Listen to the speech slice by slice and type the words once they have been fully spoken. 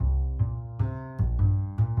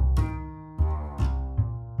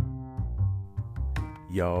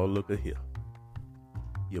Y'all look at here.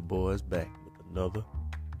 Your boy's back with another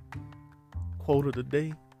quote of the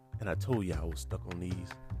day. And I told you I was stuck on these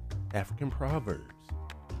African proverbs.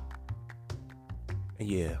 And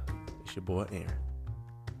yeah, it's your boy Aaron.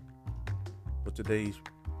 But today's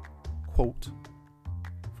quote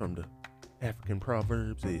from the African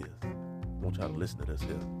proverbs is, I want y'all to listen to this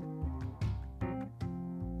here.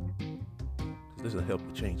 Because this will help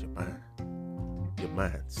you change your mind, your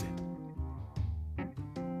mindset.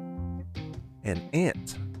 An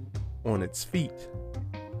ant on its feet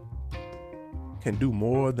can do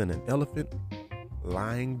more than an elephant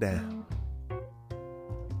lying down.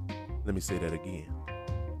 Let me say that again.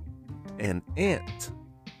 An ant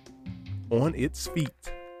on its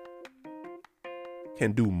feet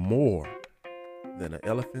can do more than an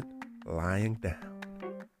elephant lying down.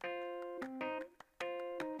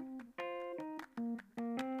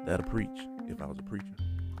 That'll preach if I was a preacher.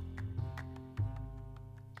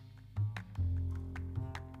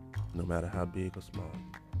 No matter how big or small you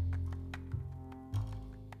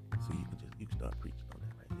are. So you can start preaching on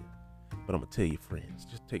that right there. But I'm gonna tell you, friends,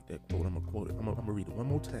 just take that quote. I'm gonna quote it. I'm gonna read it one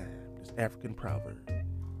more time. This African proverb.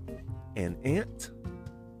 An ant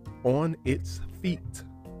on its feet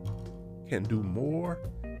can do more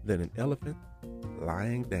than an elephant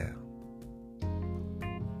lying down.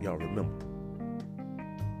 Y'all remember,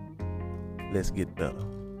 let's get better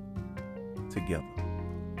together.